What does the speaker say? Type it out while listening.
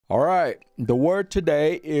All right, the word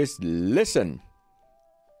today is listen.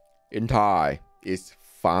 In Thai, it's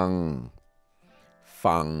fang.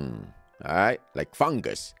 Fang. All right, like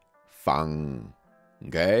fungus. Fang.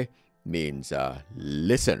 Okay, means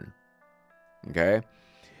listen. Okay,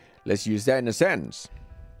 let's use that in a sentence.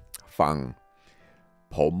 ฟัง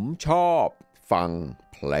ผมชอบฟัง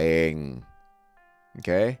เพลง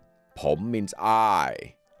Okay, ผม means I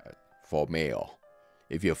for male.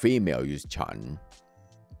 If you're female, use ฉัน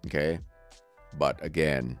Okay, but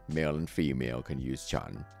again, male and female can use ฉั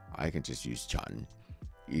น I can just use ฉัน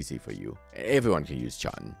Easy for you. Everyone can use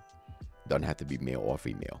ฉัน Don't have to be male or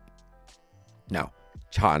female. Now,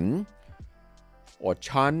 ฉัน or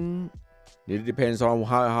ฉัน it depends on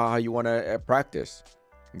how you want to practice.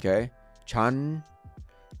 Okay, ฉัน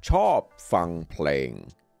ชอบฟังเพลง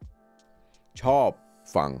ชอบ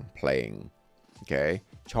ฟังเพลง Okay,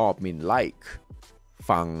 ชอบ mean like.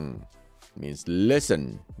 ฟัง means listen.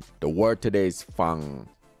 The word today is ฟัง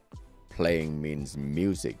Playing means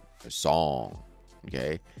music, a song.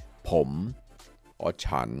 Okay, ผม or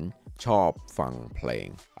ฉันชอบฟังเพลง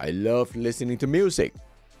I love listening to music.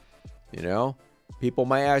 You know, people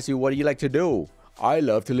might ask you, what do you like to do? I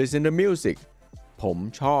love to listen to music. ผม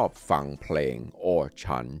ชอบฟังเพลง or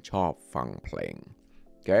ฉันชอบฟังเพลง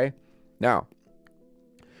Okay, now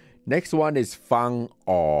next one is ฟัง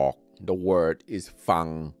ออก The word is ฟัง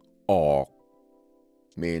ออก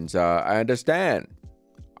means I understand,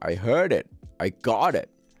 I heard it, I got it.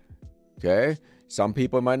 Okay, some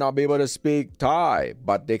people might not be able to speak Thai,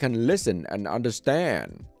 but they can listen and understand.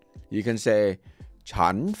 You can say ฉั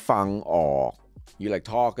นฟังออก You like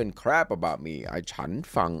talking crap about me. ฉัน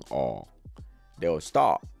ฟังออก They'll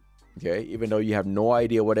stop. Okay, even though you have no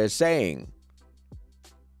idea what they're saying.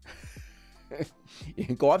 You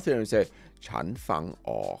can go up to them and say ฉันฟัง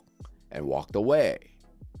ออก and walk away.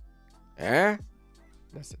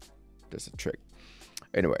 That's a trick.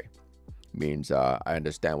 Anyway, means I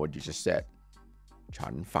understand what you just said. ฉั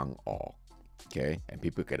นฟังออก Okay, and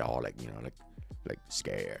people get all like, you know, like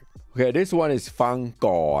scared. Okay, this one is ฟัง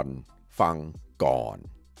ก่อน ฟังก่อน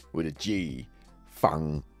with a G. ฟัง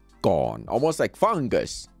ก่อน almost like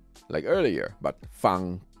fungus, like earlier, but ฟัง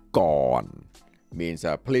ก่อน means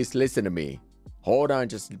please listen to me. Hold on,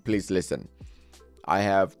 just please listen. I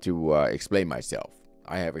have to explain myself.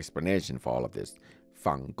 I have explanation for all of this.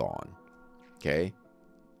 ฟังก่อน Okay,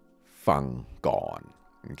 ฟังก่อน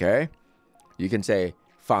Okay, you can say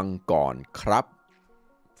ฟังก่อนครับ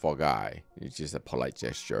for guy. It's just a polite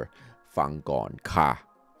gesture. ฟังก่อนค่ะ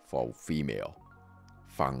for female.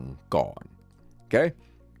 ฟังก่อน Okay,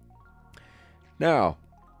 now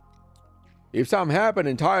if something happened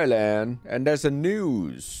in Thailand and there's a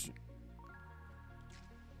news,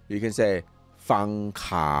 you can say ฟัง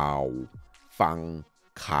ข่าว ฟัง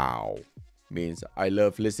ข่าว means I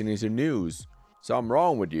love listening to news. Something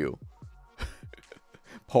wrong with you.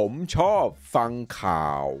 ผมชอบฟังข่า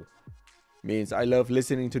ว means I love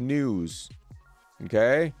listening to news.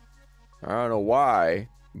 Okay, I don't know why,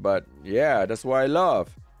 but yeah, that's what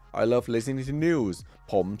I love listening to news.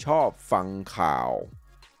 ผมชอบฟังข่าว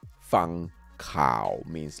ฟังข่าว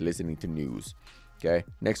means listening to news. Okay,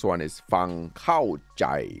 next one is ฟังเข้าใจ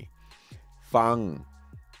ฟัง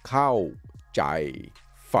เข้าใจ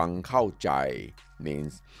ฟังเข้าใจ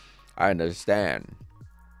means I understand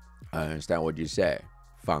what you say.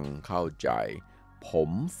 ฟังเข้าใจ ผ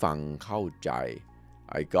มฟังเข้าใจ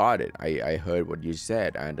I got it. I heard what you said.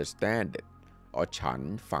 I understand it. or ฉัน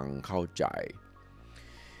ฟังเข้าใจ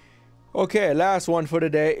Okay, last one for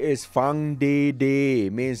today is ฟังดี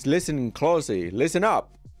means listen closely, listen up.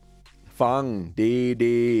 ฟัง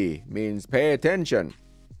ดี means pay attention.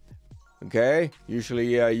 Okay, usually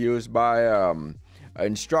used by an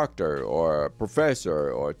instructor or a professor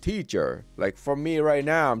or teacher. Like for me right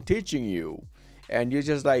now, I'm teaching you, and you're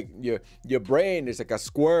just like your brain is like a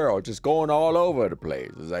squirrel just going all over the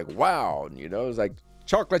place. It's like wow, you know, it's like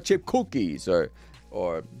chocolate chip cookies or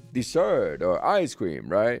dessert or ice cream,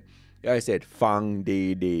 right? I said ฟัง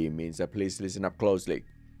ดี means please listen up closely.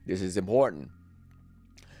 This is important.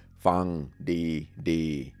 ฟังดี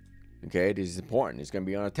Okay, this is important. It's going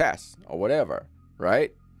to be on a test or whatever,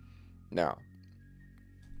 right? Now,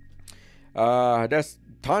 there's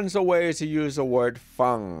tons of ways to use the word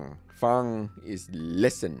ฟัง ฟัง is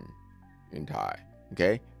listen in Thai.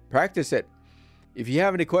 Okay, practice it. If you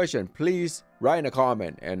have any question, please write in a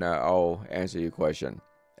comment and I'll answer your question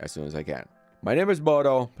as soon as I can. My name is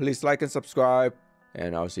Bodo. Please like and subscribe, and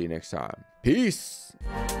I'll see you next time. Peace.